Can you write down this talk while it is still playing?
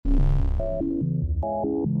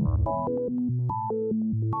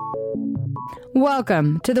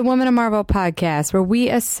Welcome to the Woman of Marvel podcast, where we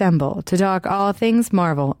assemble to talk all things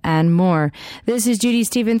Marvel and more. This is Judy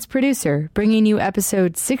Stevens, producer, bringing you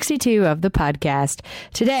episode 62 of the podcast.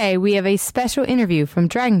 Today, we have a special interview from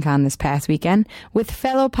DragonCon this past weekend with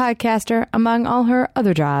fellow podcaster, among all her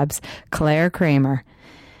other jobs, Clare Kramer.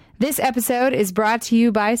 This episode is brought to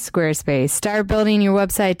you by Squarespace. Start building your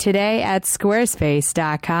website today at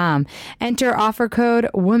squarespace.com. Enter offer code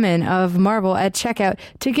Women of Marvel at checkout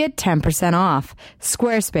to get 10% off.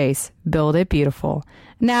 Squarespace. Build it beautiful.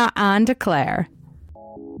 Now on to Clare.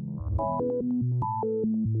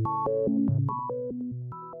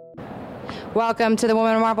 Welcome to the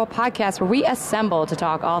Woman of Marvel podcast, where we assemble to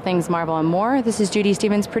talk all things Marvel and more. This is Judy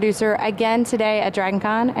Stevens, producer, again today at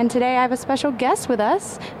DragonCon, and today I have a special guest with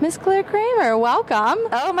us, Miss Clare Kramer. Welcome.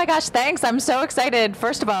 Oh my gosh, thanks. I'm so excited.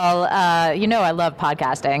 First of all, I love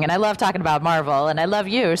podcasting, and I love talking about Marvel, and I love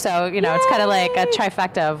you, so, Yay! It's kind of like a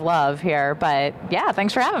trifecta of love here, but yeah,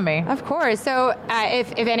 thanks for having me. Of course. So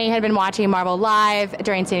if any had been watching Marvel Live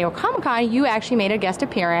during San Diego Comic-Con, you actually made a guest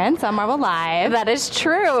appearance on Marvel Live. That is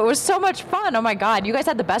true. It was so much fun. Oh my God, you guys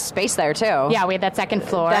had the best space there too. Yeah, we had that second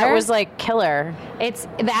floor. That was like killer. It's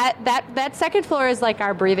that second floor is like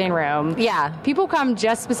our breathing room. Yeah. People come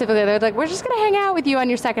just specifically, they're like, we're just going to hang out with you on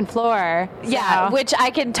your second floor. So. Yeah, which I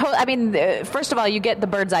can first of all, you get the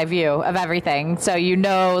bird's eye view of everything. So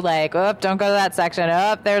like, oh, don't go to that section.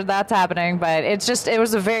 Oh, that's happening. But it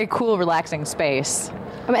was a very cool, relaxing space.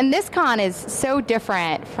 And this con is so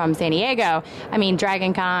different from San Diego. I mean,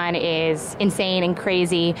 DragonCon is insane and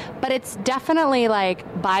crazy, but it's definitely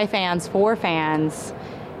like by fans, for fans.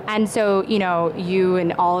 And so, you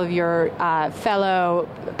and all of your fellow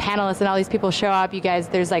panelists and all these people show up. You guys,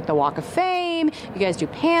 there's like the Walk of Fame. You guys do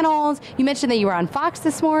panels. You mentioned that you were on Fox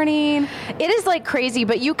this morning. It is like crazy,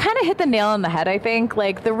 but you kind of hit the nail on the head, I think.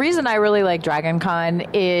 Like, the reason I really like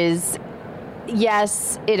DragonCon is,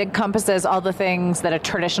 yes, it encompasses all the things that a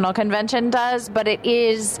traditional convention does, but it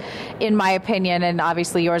is, in my opinion, and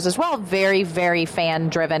obviously yours as well, very, very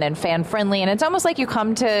fan-driven and fan-friendly. And it's almost like you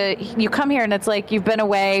come here and it's like you've been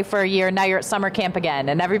away for a year and now you're at summer camp again,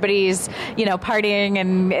 and everybody's, partying,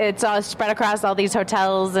 and it's all spread across all these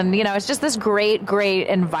hotels, and, it's just this great, great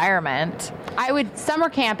environment. Summer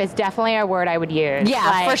camp is definitely a word I would use.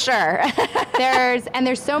 Yeah, for sure.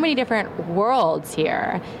 there's so many different worlds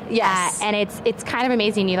here. Yes. And it's kind of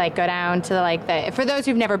amazing. You go down to for those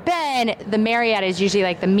who've never been, the Marriott is usually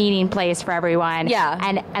like the meeting place for everyone. Yeah.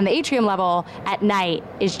 And the atrium level at night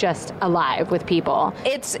is just alive with people.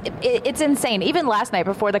 It's insane. Even last night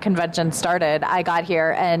before the convention started, I got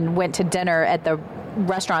here and went to dinner at the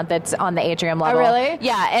restaurant that's on the atrium level. Oh, really?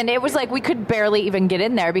 Yeah, and it was like we could barely even get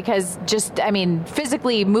in there because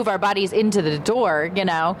physically move our bodies into the door,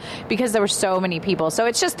 because there were so many people. So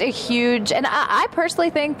it's just a huge, and I personally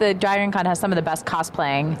think that DragonCon has some of the best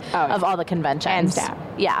cosplaying of all the conventions. Hands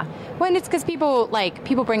down. Yeah. Well, it's because people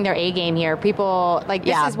bring their A game here. People,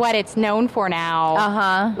 this is what it's known for now.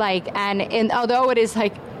 Uh-huh. And although it is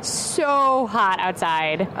so hot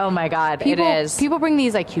outside. Oh my God, it is. People bring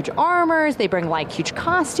these huge armors. They bring huge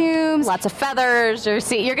costumes, lots of feathers. You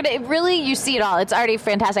see it all. It's already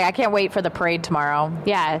fantastic. I can't wait for the parade tomorrow.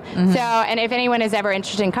 Yeah. Mm-hmm. So, and if anyone is ever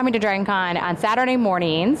interested in coming to DragonCon on Saturday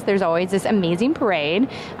mornings, there's always this amazing parade.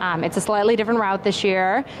 It's a slightly different route this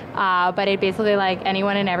year, but it basically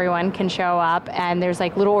anyone and everyone can show up, and there's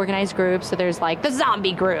little organized groups. So there's the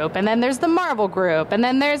zombie group, and then there's the Marvel group, and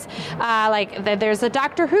then there's there's a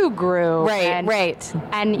Doctor Who group. Right.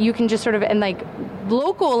 And you can just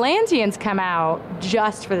local Atlanteans come out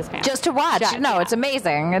just for this panel. Just to watch. It's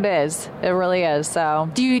amazing. It is. It really is. So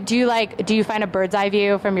do you find a bird's eye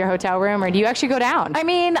view from your hotel room, or do you actually go down? I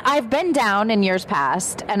mean, I've been down in years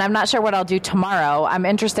past, and I'm not sure what I'll do tomorrow. I'm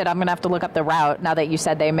interested. I'm going to have to look up the route now that you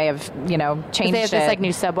said they may have, changed it. They have this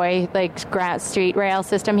new subway, street rail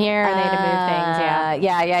system here, and they had to move things.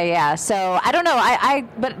 Yeah. So I don't know.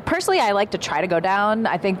 But personally, I like to try to go down.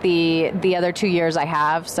 I think the other 2 years I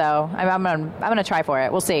have, so I'm gonna try for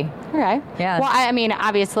it. We'll see. Okay. Yeah. Well,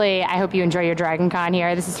 obviously, I hope you enjoy your DragonCon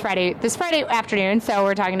here. This Friday afternoon, so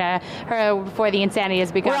we're talking to her before the insanity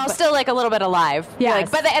has begun. We're all still a little bit alive. Yeah.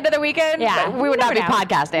 By the end of the weekend, we would not be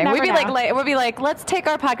podcasting. We'd be like, let's take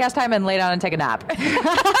our podcast time and lay down and take a nap.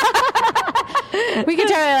 We could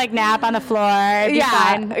totally nap on the floor. It'd be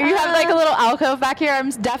fine. You have a little alcove back here. I'm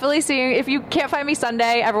definitely seeing, if you can't find me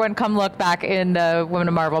Sunday, everyone come look back in the Women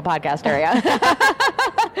of Marvel podcast area.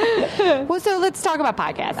 Well, so let's talk about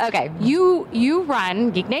podcasts. Okay. You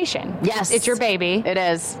run Geeknation. Yes. It's your baby. It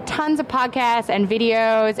is. tons of podcasts and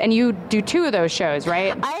videos, and you do 2 of those shows,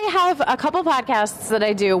 right? I have a couple podcasts that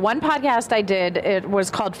I do. One podcast I did, it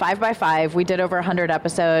was called 5x5. We did over 100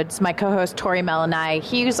 episodes. My co-host Tori Mel and I,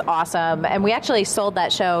 he's awesome, and we actually sold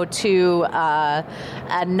that show to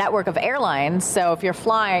a network of airlines. So if you're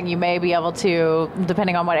flying, you may be able to,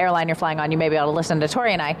 depending on what airline you're flying on, you may be able to listen to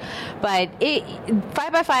Tori and I. But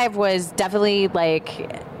 5x5 was definitely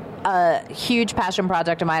like a huge passion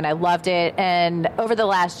project of mine. I loved it. And over the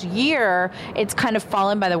last year, it's kind of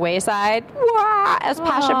fallen by the wayside, as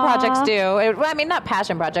passion projects do. I mean, not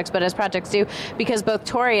passion projects, but as projects do, because both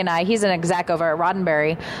Tori and I, he's an exec over at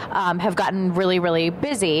Roddenberry, have gotten really, really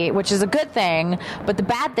busy, which is a good thing. But the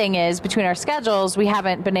bad thing is, between our schedules, we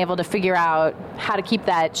haven't been able to figure out how to keep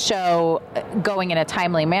that show going in a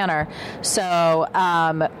timely manner. So,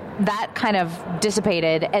 that kind of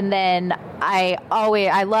dissipated, and then I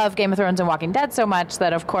love Game of Thrones and Walking Dead so much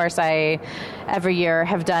that, of course, I every year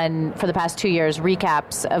have done, for the past 2 years,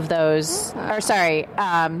 recaps of those.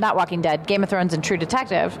 Not Walking Dead, Game of Thrones and True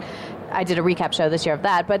Detective. I did a recap show this year of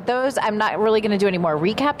that, but those, I'm not really going to do any more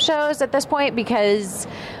recap shows at this point because,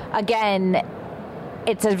 again,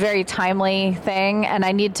 it's a very timely thing, and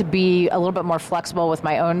I need to be a little bit more flexible with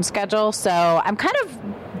my own schedule. So I'm kind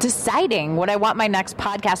of deciding what I want my next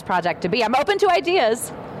podcast project to be. I'm open to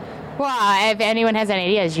ideas. Well, if anyone has any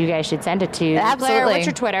ideas, you guys should send it to Absolutely. Claire. What's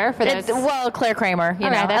your Twitter for those? Clare Kramer.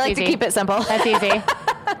 I like to keep it simple. That's easy.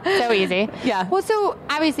 So easy. Yeah. Well, so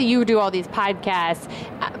obviously you do all these podcasts.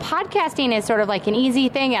 Podcasting is sort of like an easy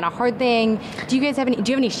thing and a hard thing. Do you have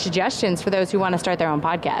any suggestions for those who want to start their own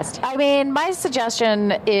podcast? I mean, my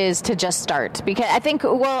suggestion is to just start, because I think,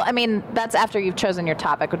 that's after you've chosen your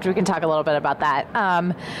topic, which we can talk a little bit about that.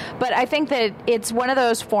 But I think that it's one of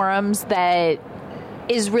those forums that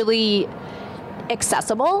is really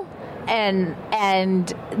accessible,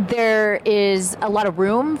 and there is a lot of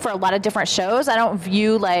room for a lot of different shows. I don't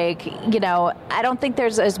view I don't think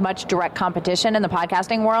there's as much direct competition in the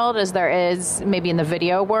podcasting world as there is maybe in the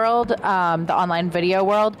video world, the online video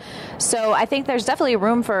world. So I think there's definitely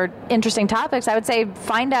room for interesting topics. I would say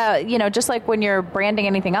find out, just like when you're branding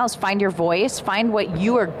anything else, find your voice, find what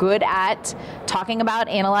you are good at talking about,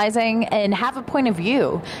 analyzing, and have a point of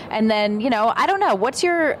view. And then, I don't know, what's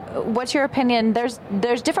your opinion? There's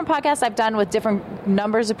different podcasts I've done with different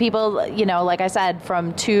numbers of people, like I said,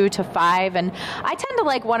 from 2 to 5, and I tend to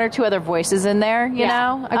like 1 or 2 other voices in there, you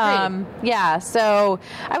know? Agreed. So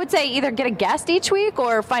I would say either get a guest each week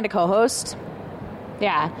or find a co-host.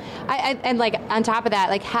 Yeah. And like on top of that,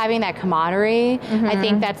 like having that camaraderie, I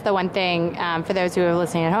think that's the one thing for those who are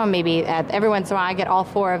listening at home, maybe every once in a while I get all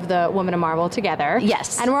 4 of the Women of Marvel together.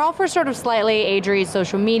 Yes. And we're all for sort of slightly, Adri's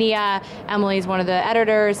social media, Emily's one of the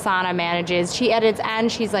editors, Sana manages, she edits,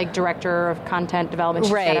 and she's like director of content development.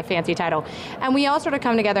 She's got a fancy title. And we all sort of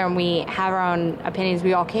come together and we have our own opinions.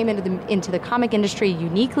 We all came into the comic industry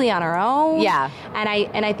uniquely on our own. Yeah.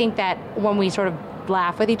 And I think that when we sort of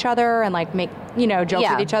laugh with each other and like make joke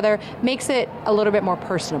with each other, makes it a little bit more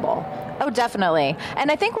personable. Oh, definitely. And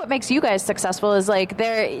I think what makes you guys successful is like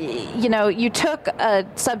you took a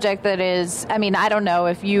subject that is, I mean, I don't know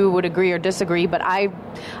if you would agree or disagree, but I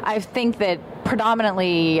think that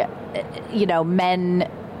predominantly, men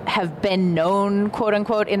have been known, quote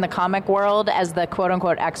unquote, in the comic world as the quote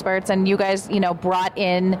unquote experts. And you guys, brought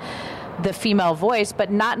in the female voice,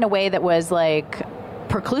 but not in a way that was like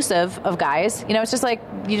preclusive of guys. It's just like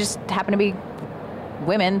you just happen to be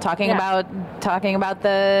women talking about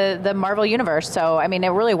the Marvel universe. So I mean, it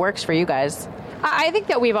really works for you guys. I think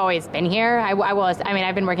that we've always been here.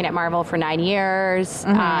 I've been working at Marvel for 9 years.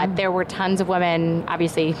 There were tons of women,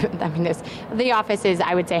 obviously. I mean, the office is,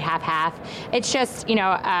 I would say, half-half. It's just,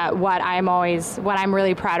 what I'm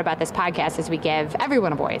really proud about this podcast is we give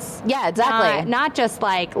everyone a voice. Yeah, exactly. Not just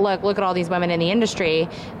like, look at all these women in the industry,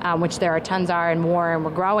 which there are tons and more, and we're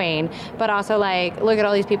growing, but also like, look at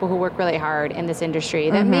all these people who work really hard in this industry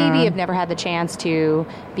that maybe have never had the chance to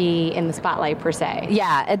be in the spotlight per se.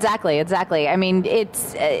 Yeah, exactly. I mean,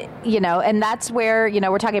 it's, and that's where,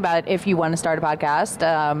 we're talking about if you want to start a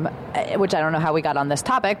podcast, which I don't know how we got on this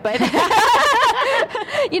topic, but,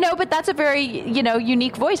 but that's a very,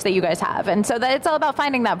 unique voice that you guys have. And so that it's all about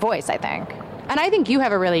finding that voice, I think. And I think you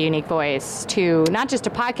have a really unique voice to not just to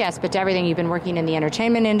podcasts, but to everything. You've been working in the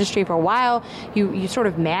entertainment industry for a while. You sort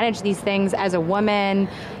of manage these things as a woman.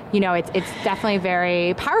 It's definitely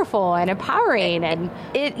very powerful and empowering. And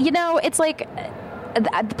it's like,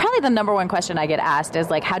 probably the number one question I get asked is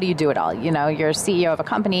like, how do you do it all? You're CEO of a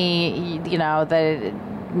company,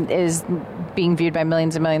 is being viewed by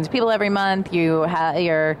millions and millions of people every month. You're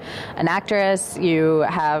an actress. You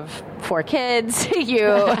have 4 kids.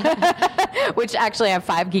 Which actually I have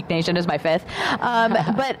 5. Geeknation is my 5th.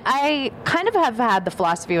 But I kind of have had the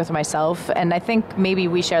philosophy with myself, and I think maybe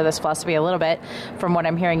we share this philosophy a little bit from what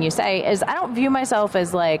I'm hearing you say, is I don't view myself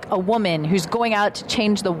as like a woman who's going out to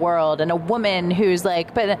change the world and a woman who's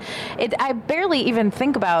like, I barely even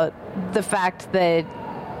think about the fact that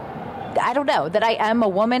I don't know, that I am a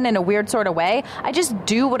woman in a weird sort of way. I just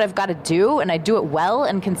do what I've got to do, and I do it well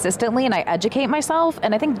and consistently, and I educate myself.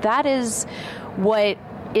 And I think that is what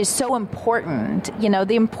is so important. You know,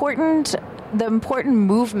 the important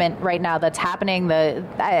movement right now that's happening,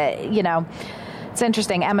 it's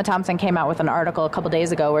interesting. Emma Thompson came out with an article a couple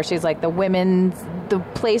days ago where she's like, the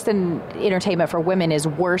place in entertainment for women is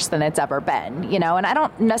worse than it's ever been, you know, and I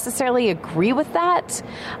don't necessarily agree with that.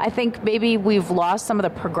 I think maybe we've lost some of the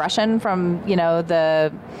progression from, you know,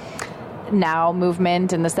 the Now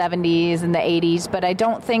movement in the 70s and the 80s, but I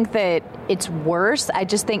don't think that it's worse. I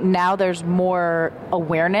just think now there's more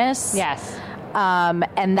awareness. Yes.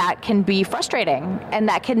 And that can be frustrating, and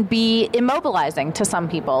that can be immobilizing to some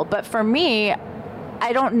people. But for me,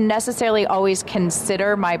 I don't necessarily always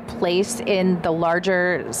consider my place in the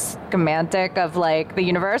larger schematic of like the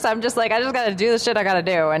universe. I'm just like, I just got to do the shit I got to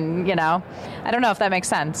do. And, you know, I don't know if that makes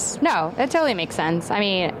sense. No, that totally makes sense. I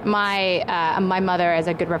mean, my mother, as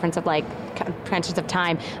a good reference of like trenches of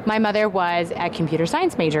time, my mother was a computer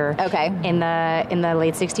science major. Okay. In the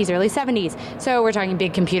late 60s, early 70s. So we're talking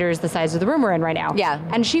big computers the size of the room we're in right now. Yeah.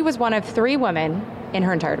 And she was one of 3 women in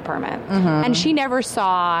her entire department. Mm-hmm. And she never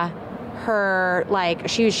saw her, like,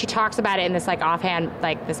 she talks about it in this like offhand,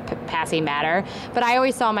 like this passing matter, but I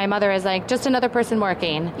always saw my mother as like just another person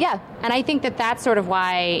working. Yeah. And I think that that's sort of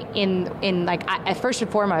why in like, first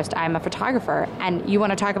and foremost, I'm a photographer, and you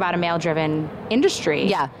want to talk about a male driven industry.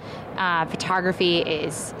 Yeah. Photography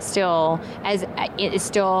is still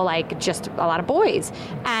like just a lot of boys,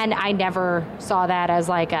 and I never saw that as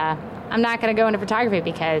like I'm not going to go into photography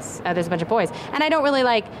because there's a bunch of boys. And I don't really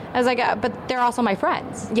I was like, but they're also my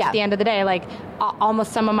friends. Yeah. At the end of the day, like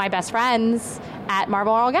almost some of my best friends at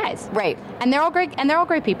Marvel are all guys. Right. And they're all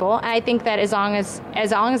great, people. And I think that as long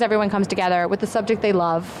as everyone comes together with the subject they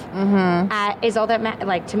love, mm-hmm. Is all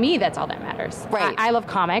that to me, that's all that matters. Right. I love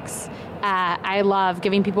comics. I love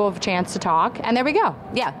giving people a chance to talk, and there we go.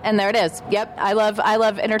 Yeah, and there it is. Yep, I love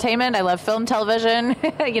entertainment. I love film, television,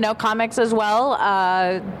 comics as well.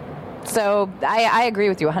 So I agree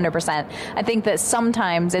with you 100%. I think that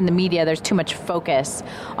sometimes in the media there's too much focus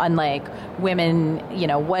on like women,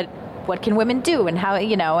 what can women do and how,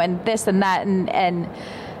 and this and that, and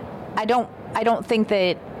I don't think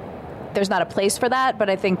that there's not a place for that, but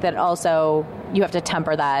I think that also you have to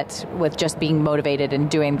temper that with just being motivated and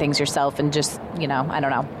doing things yourself and just, I don't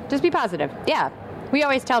know. Just be positive. Yeah. We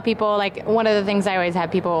always tell people, like, one of the things I always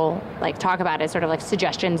have people, like, talk about is sort of, like,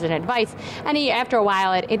 suggestions and advice. And after a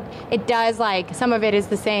while, it does, like, some of it is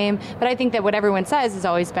the same. But I think that what everyone says is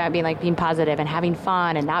always about being positive and having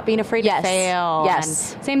fun and not being afraid to fail.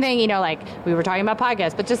 Yes. And same thing, like, we were talking about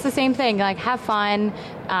podcasts, but just the same thing. Like, have fun.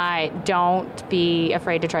 Don't be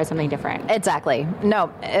afraid to try something different. Exactly. No,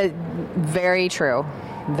 very true.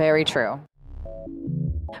 Very true.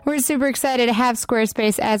 We're super excited to have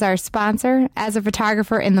Squarespace as our sponsor. As a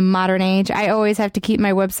photographer in the modern age, I always have to keep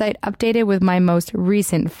my website updated with my most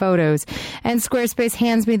recent photos. And Squarespace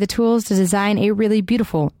hands me the tools to design a really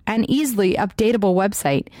beautiful and easily updatable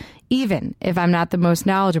website, even if I'm not the most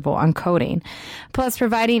knowledgeable on coding. Plus,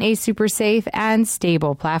 providing a super safe and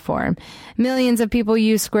stable platform. Millions of people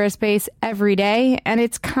use Squarespace every day, and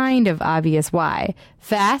it's kind of obvious why.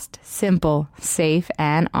 Fast, simple, safe,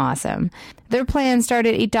 and awesome. Their plans start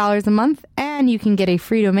at $8 a month, and you can get a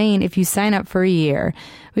free domain if you sign up for a year.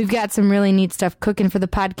 We've got some really neat stuff cooking for the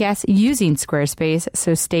podcast using Squarespace,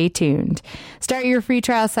 so stay tuned. Start your free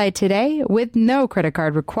trial site today with no credit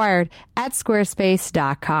card required at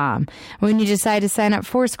squarespace.com. When you decide to sign up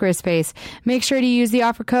for Squarespace, make sure to use the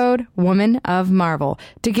offer code Woman of Marvel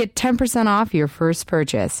to get 10% off your first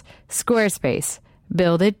purchase. Squarespace.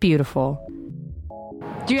 Build it beautiful.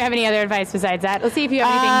 Do you have any other advice besides that? Let's see if you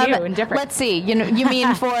have anything new and different. Let's see. You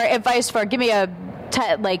mean for advice for, give me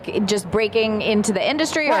just breaking into the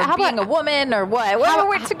industry, or being a woman, or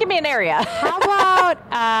what? So give me an area. How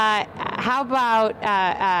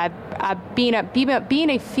about being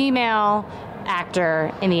a female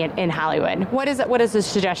actor in Hollywood? What is the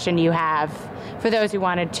suggestion you have for those who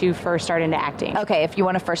wanted to first start into acting? Okay, if you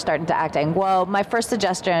want to first start into acting, well, my first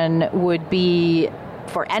suggestion would be,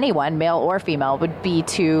 for anyone, male or female, would be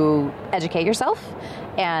to educate yourself.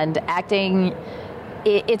 And acting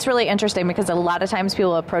it's really interesting because a lot of times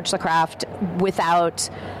people approach the craft without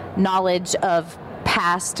knowledge of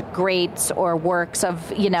past greats or works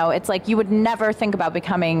of, it's like you would never think about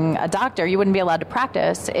becoming a doctor. You wouldn't be allowed to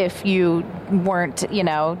practice if you weren't,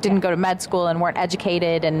 didn't go to med school and weren't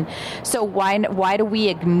educated. And so why do we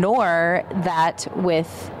ignore that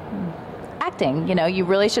with acting? You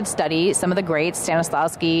really should study some of the greats,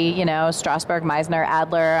 Stanislavski, Strasberg, Meisner,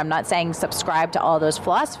 Adler. I'm not saying subscribe to all those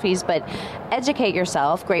philosophies, but educate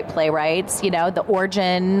yourself. Great playwrights, the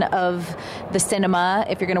origin of the cinema,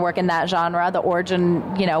 if you're going to work in that genre, the origin,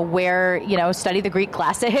 study the Greek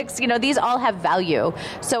classics. These all have value.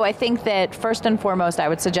 So I think that first and foremost, I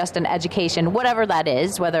would suggest an education, whatever that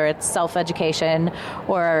is, whether it's self-education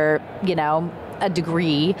or, a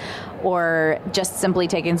degree, or just simply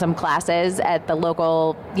taking some classes at the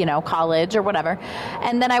local, college or whatever.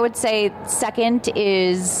 And then I would say second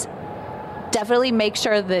is definitely make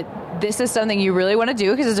sure that this is something you really want to do,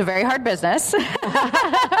 because it's a very hard business.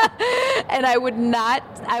 And I would not,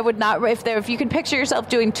 if you can picture yourself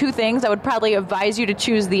doing two things, I would probably advise you to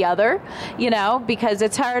choose the other, because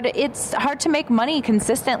it's hard to make money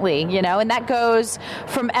consistently, and that goes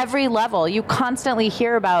from every level. You constantly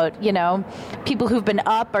hear about, people who've been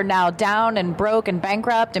up are now down and broke and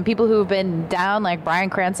bankrupt, and people who've been down, like Bryan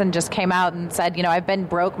Cranston just came out and said, I've been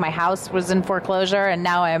broke, my house was in foreclosure, and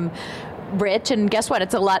now I'm rich, and guess what?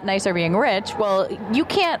 It's a lot nicer being rich. Well, you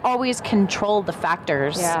can't always control the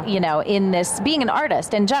factors, in this, being an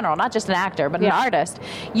artist in general, not just an actor, but an artist.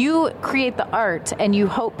 You create the art and you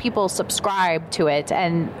hope people subscribe to it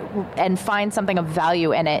and find something of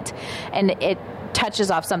value in it, and it touches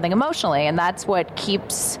off something emotionally, and that's what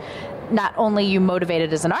keeps not only you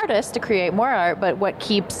motivated as an artist to create more art, but what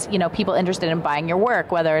keeps, people interested in buying your work,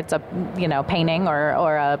 whether it's a, painting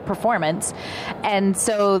or a performance. And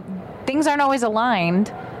so things aren't always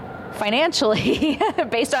aligned financially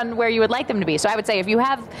based on where you would like them to be. So I would say if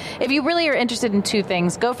you really are interested in two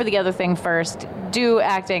things, go for the other thing first, do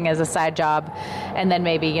acting as a side job, and then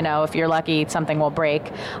maybe, if you're lucky, something will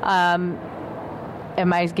break.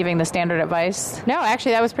 Am I giving the standard advice? No,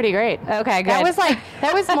 actually, that was pretty great. Okay, good.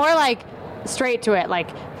 That was more like straight to it.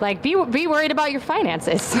 Like be worried about your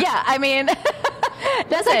finances. Yeah, I mean,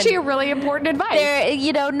 that's actually a really important advice.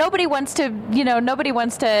 Nobody wants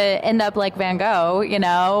to end up like Van Gogh,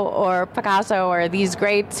 or Picasso, or these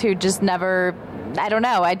greats who just never. I don't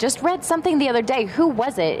know. I just read something the other day. Who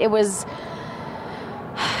was it? It was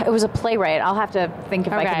a playwright. I'll have to think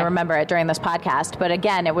if I can remember it during this podcast. But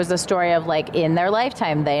again, it was a story of like in their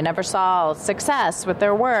lifetime, they never saw success with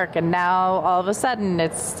their work, and now all of a sudden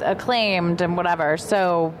it's acclaimed and whatever.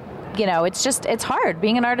 So, it's hard.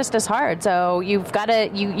 Being an artist is hard. So you've got to,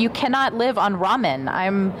 you cannot live on ramen.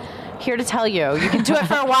 I'm here to tell you, you can do it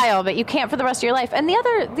for a while, but you can't for the rest of your life. And the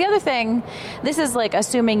other thing, this is like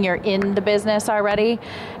assuming you're in the business already.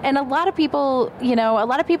 And a lot of people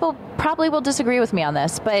probably will disagree with me on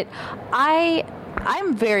this, but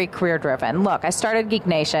I'm very career driven. Look, I started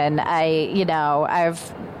Geeknation.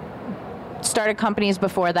 I've started companies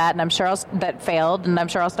before that, and I'm sure that failed, and I'm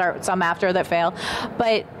sure I'll start some after that fail.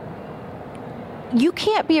 But you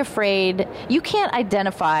can't be afraid. You can't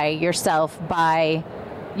identify yourself by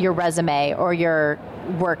your resume or your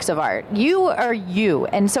works of art. You are you.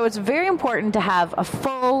 And so it's very important to have a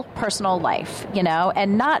full personal life,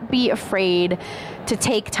 and not be afraid to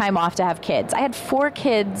take time off to have kids. I had 4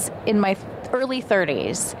 kids in my early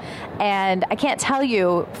 30s, and I can't tell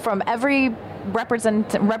you, from every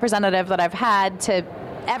representative that I've had to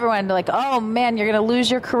everyone, like, oh man, you're going to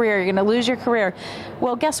lose your career.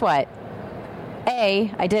 Well, guess what?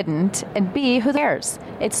 A, I didn't, and B, who cares?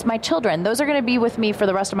 It's my children. Those are going to be with me for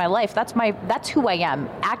the rest of my life. That's who I am.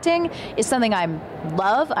 Acting is something I'm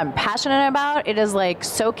passionate about. It is like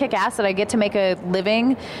so kick-ass that I get to make a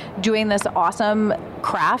living doing this awesome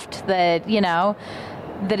craft that,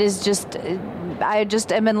 that is just, I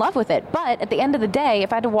just am in love with it. But at the end of the day,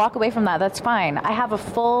 if I had to walk away from that, that's fine. I have a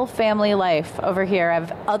full family life over here. I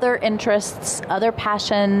have other interests, other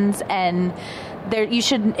passions, and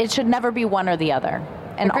it should never be one or the other.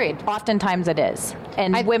 And agreed. Oftentimes it is.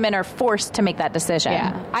 And women are forced to make that decision.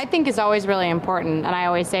 Yeah. I think it's always really important, and I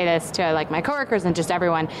always say this to like my coworkers and just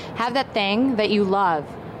everyone, have that thing that you love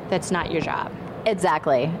that's not your job.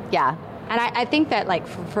 Exactly. Yeah. And I think that, like,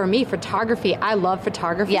 for me, photography, I love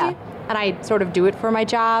photography. Yeah. and I sort of do it for my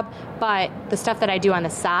job, but the stuff that I do on the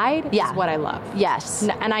side is what I love. Yes.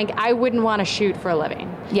 And I wouldn't want to shoot for a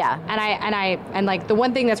living. Yeah. And like the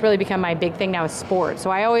one thing that's really become my big thing now is sports. So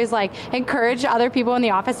I always like encourage other people in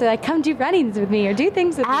the office to like come do runnings with me or do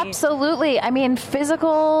things with me. Absolutely. I mean,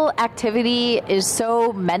 physical activity is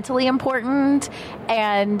so mentally important,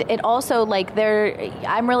 and it also like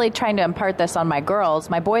I'm really trying to impart this on my girls.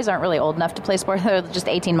 My boys aren't really old enough to play sports. They're just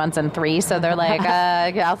 18 months and 3, so they're like,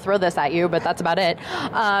 I'll throw this at you, but that's about it.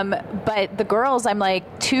 But the girls, I'm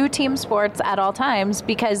like, 2 team sports at all times,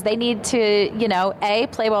 because they need to, you know, A,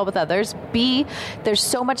 play well with others, B, there's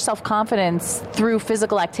so much self-confidence through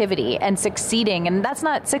physical activity and succeeding. And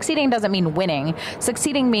succeeding doesn't mean winning.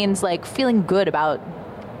 Succeeding means like feeling good about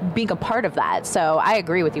being a part of that. So I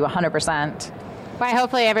agree with you 100%. Well,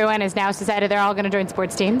 hopefully everyone has now decided they're all going to join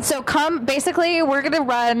sports teams. So basically, we're going to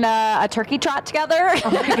run a turkey trot together.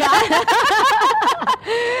 Oh my God.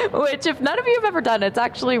 Which, if none of you have ever done, it's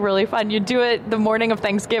actually really fun. You do it the morning of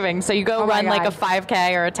Thanksgiving. So you go run like a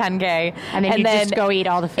 5K or a 10K. And then you just go eat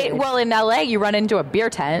all the food. Well, in LA, you run into a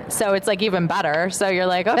beer tent. So it's like even better. So you're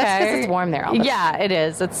like, okay. That's because it's warm there all the time. Yeah, it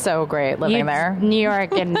is. It's so great living there. New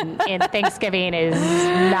York in Thanksgiving is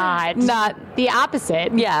not the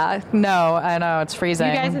opposite. Yeah, no, I know. It's freezing.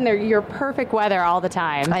 You guys in your perfect weather all the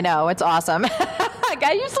time. I know, it's awesome.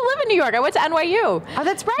 I used to live in New York. I went to NYU. Oh,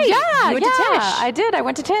 that's right. Yeah, you went to Tisch. I did. I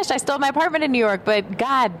went to Tisch. I still have my apartment in New York, but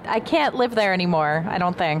God, I can't live there anymore, I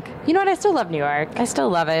don't think. You know what? I still love New York. I still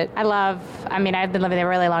love it. I've been living there a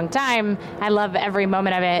really long time. I love every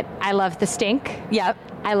moment of it. I love the stink. Yep.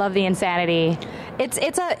 I love the insanity.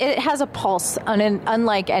 It has a pulse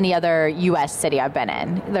unlike any other U.S. city I've been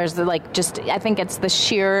in. There's I think it's the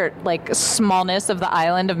sheer smallness of the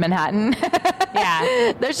island of Manhattan.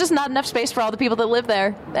 Yeah. There's just not enough space for all the people that live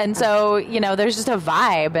there. And so, there's just a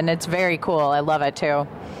vibe, and it's very cool. I love it too.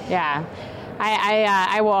 Yeah.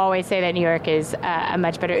 I will always say that New York is a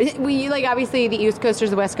much better. We obviously the East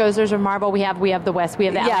Coasters, the West Coasters are Marvel. We have the West. We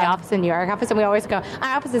have the LA office and New York office, and we always go,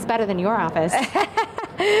 our office is better than your office.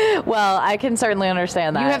 Well, I can certainly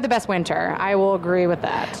understand that. You have the best winter. I will agree with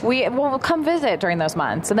that. We'll come visit during those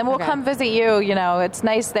months, and then we'll come visit you. It's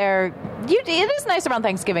nice there. It is nice around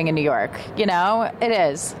Thanksgiving in New York. It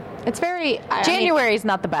is. It's very... January is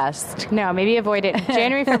not the best. No, maybe avoid it.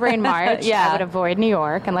 January, February, and March. Yeah. I would avoid New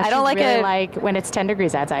York unless I don't like when it's 10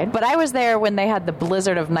 degrees outside. But I was there when they had the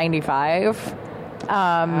blizzard of 95.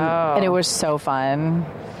 And it was so fun.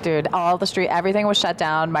 Dude, all the street, everything was shut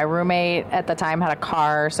down. My roommate at the time had a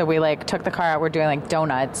car, so we took the car out. We're doing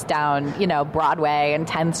donuts down, Broadway and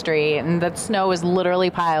 10th Street, and the snow was literally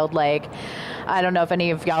piled I don't know if any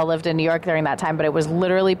of y'all lived in New York during that time, but it was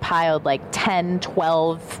literally piled 10,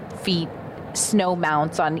 12 feet snow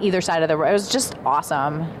mounts on either side of the road. It was just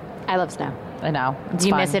awesome. I love snow. I know. Do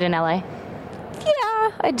you miss it in LA?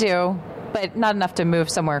 Yeah, I do, but not enough to move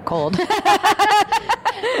somewhere cold.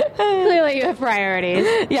 Clearly you have priorities.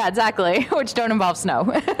 Yeah, exactly, which don't involve snow.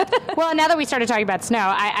 Well, now that we started talking about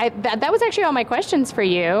snow, that was actually all my questions for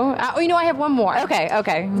you. I have one more.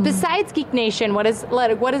 Okay. Besides Geeknation, what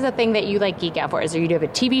is a thing that you geek out for? Do you have a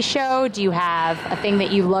TV show? Do you have a thing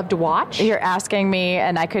that you love to watch? You're asking me,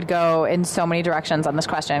 and I could go in so many directions on this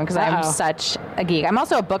question because I'm such a geek. I'm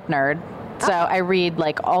also a book nerd. So I read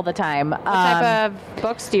all the time. What type of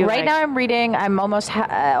books do you Right now I'm reading, I'm almost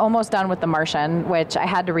done with The Martian, which I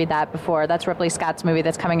had to read that before. That's Ridley Scott's movie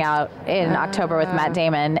that's coming out in October with Matt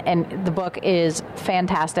Damon. And the book is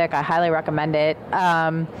fantastic. I highly recommend it.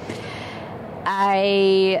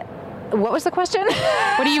 What was the question?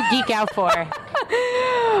 What do you geek out for?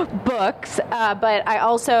 Books, but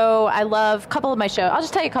I love a couple of my shows. I'll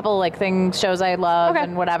just tell you a couple shows I love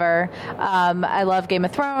and whatever. I love Game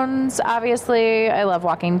of Thrones, obviously. I love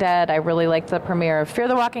Walking Dead. I really liked the premiere of Fear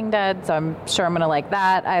the Walking Dead, so I'm sure I'm going to like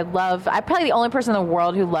that. I'm probably the only person in the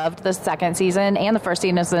world who loved the second season and the first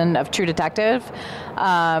season of True Detective.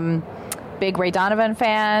 Big Ray Donovan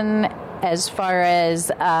fan. As far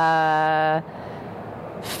as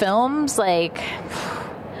films,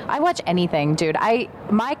 I watch anything, dude.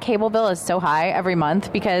 My cable bill is so high every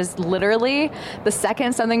month because literally the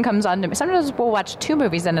second something comes on, sometimes we'll watch 2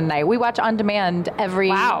 movies in a night. We watch on demand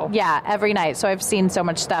every night. So I've seen so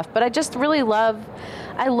much stuff, but I just really love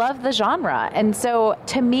the genre. And so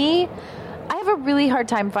to me, I have a really hard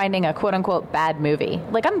time finding a quote-unquote bad movie.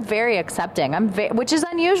 I'm very accepting, which is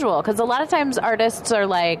unusual because a lot of times artists are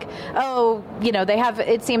they have,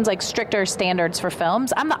 it seems stricter standards for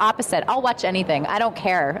films. I'm the opposite. I'll watch anything. I don't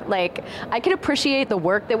care. I can appreciate the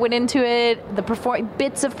work that went into it, the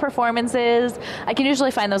bits of performances. I can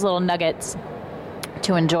usually find those little nuggets.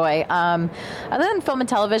 to enjoy. Other than film and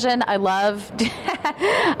television, I love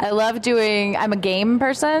doing, I'm a game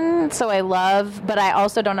person, so but I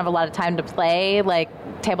also don't have a lot of time to play, like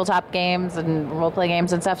tabletop games and role play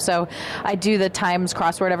games and stuff. So I do the Times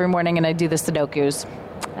crossword every morning, and I do the Sudokus,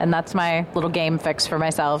 and that's my little game fix for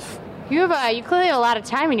myself. You clearly have a lot of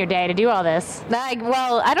time in your day to do all this.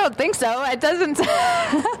 Well, I don't think so. It doesn't.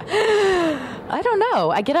 I don't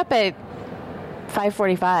know. I get up at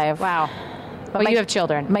 5:45. Wow. But you have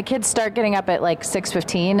children. My kids start getting up at like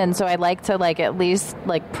 6:15, and so I like to at least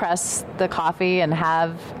press the coffee and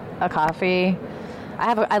have a coffee.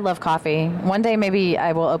 I love coffee. One day maybe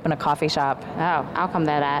I will open a coffee shop. Oh, I'll come to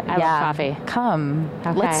that. I love coffee. Come.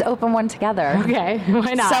 Okay. Let's open one together. Okay.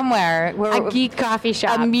 Why not? Somewhere. A geek coffee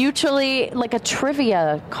shop. A mutually, a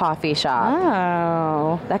trivia coffee shop.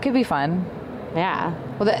 Oh. That could be fun. Yeah.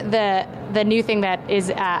 Well, the new thing that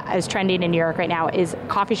is trending in New York right now is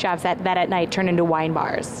coffee shops that at night turn into wine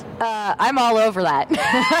bars. I'm all over that.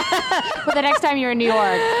 But the next time you're in New York,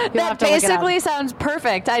 you'll have to look it up. That basically sounds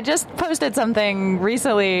perfect. I just posted something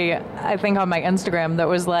recently, I think on my Instagram, that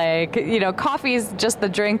was coffee is just the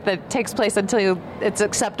drink that takes place until it's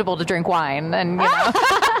acceptable to drink wine, and or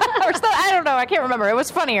I don't know. I can't remember. It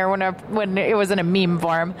was funnier when it was in a meme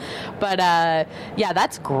form, but yeah,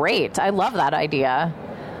 that's great. I love that idea.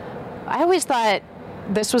 I always thought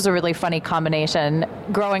this was a really funny combination.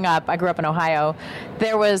 Growing up, I grew up in Ohio.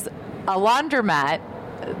 There was a laundromat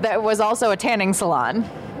that was also a tanning salon.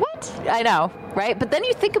 What? I know, right? But then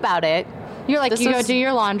you think about it. You're like, you go do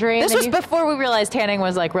your laundry. This was before we realized tanning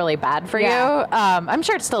was really bad for you. I'm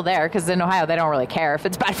sure it's still there because in Ohio they don't really care if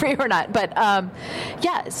it's bad for you or not. But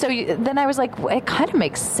yeah, so then I was like, it kind of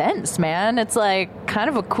makes sense, man. It's kind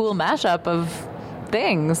of a cool mashup of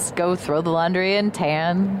things. Go throw the laundry and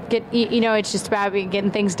tan. It's just about getting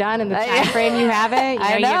things done in the time frame you have it.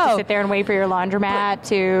 I know. You have to sit there and wait for your laundromat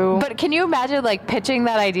to. But can you imagine pitching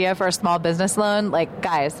that idea for a small business loan?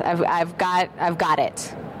 Guys, I've got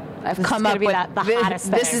it. I've come up with the hottest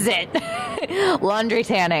thing. This is it. Laundry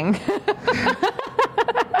tanning.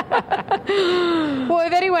 Well,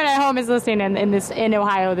 if anyone at home is listening in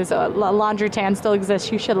Ohio, this laundry tan still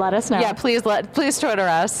exists, you should let us know. Yeah, please Twitter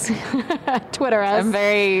us. Twitter us. I'm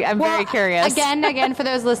very curious. Again, for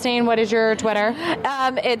those listening, what is your Twitter?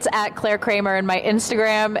 It's at Clare Kramer, and my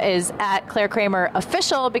Instagram is at Clare Kramer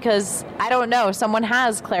Official, because I don't know, someone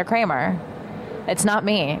has Clare Kramer. It's not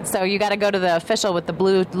me. So you got to go to the official with the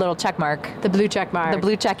blue little check mark. The blue check mark. The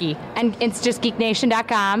blue checky. And it's just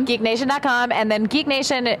geeknation.com. Geeknation.com. And then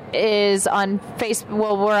Geeknation is on Facebook.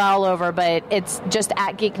 Well, we're all over, but it's just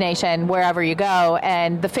at Geeknation wherever you go.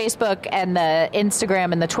 And the Facebook and the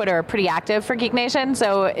Instagram and the Twitter are pretty active for Geeknation.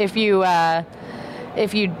 So if you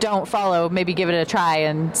don't follow, maybe give it a try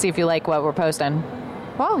and see if you like what we're posting.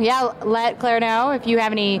 Well, yeah, let Claire know if you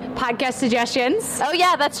have any podcast suggestions. Oh,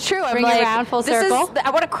 yeah, that's true. Bring it around full circle.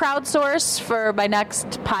 I want to crowdsource for my next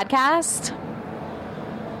podcast.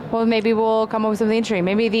 Well, maybe we'll come up with something interesting.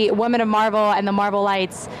 Maybe the Women of Marvel and the Marvel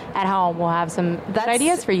Lights at home will have some good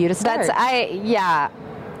ideas for you to start. Yeah,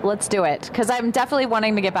 let's do it. Because I'm definitely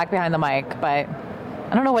wanting to get back behind the mic, but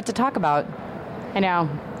I don't know what to talk about. I know.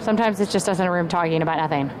 Sometimes it's just us in a room talking about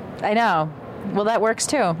nothing. I know. Well, that works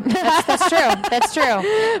too. That's true. That's true.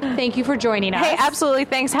 Thank you for joining us. Hey, absolutely.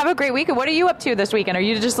 Thanks. Have a great weekend. What are you up to this weekend? Are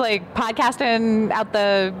you just podcasting out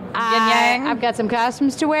the yin yang? I've got some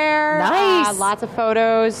costumes to wear. Nice. Lots of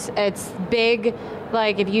photos. It's big.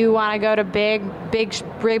 If you want to go to big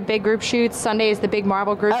group shoots, Sunday is the big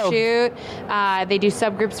Marvel group shoot. They do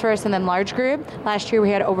subgroups first and then large group. Last year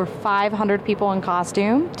we had over 500 people in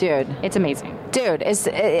costume. Dude. It's amazing. Dude, it's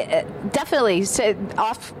definitely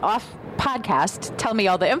off podcast. Tell me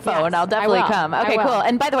all the info, and I'll definitely come. Okay, cool.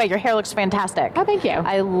 And by the way, your hair looks fantastic. Oh, thank you.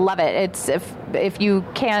 I love it. It's if you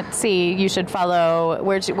can't see, you should follow.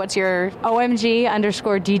 What's your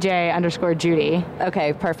OMG_DJ_Judy?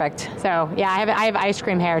 Okay, perfect. So yeah, I have ice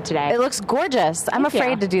cream hair today. It looks gorgeous. I'm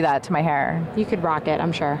afraid to do that to my hair. You could rock it,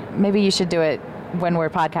 I'm sure. Maybe you should do it when we're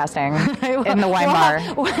podcasting in the wine bar.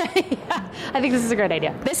 Yeah, I think this is a great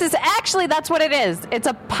idea. This is actually, that's what it is. It's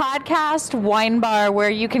a podcast wine bar where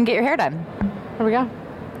you can get your hair done. There we go.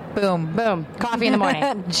 Boom. Boom. Coffee in the morning.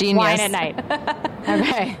 Genius. Wine at night.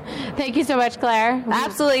 Okay. Thank you so much, Claire.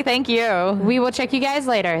 Absolutely. Thank you. We will check you guys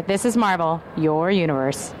later. This is Marvel, your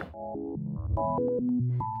universe.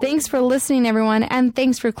 Thanks for listening, everyone, and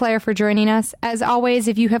thanks for Claire for joining us. As always,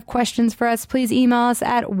 if you have questions for us, please email us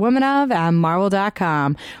at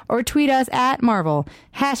womanof@marvel.com or tweet us at Marvel,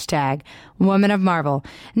 #WomanOfMarvel.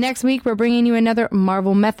 Next week, we're bringing you another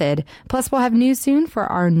Marvel method. Plus, we'll have news soon for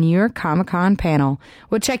our New York Comic Con panel.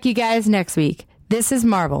 We'll check you guys next week. This is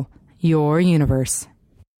Marvel, your universe.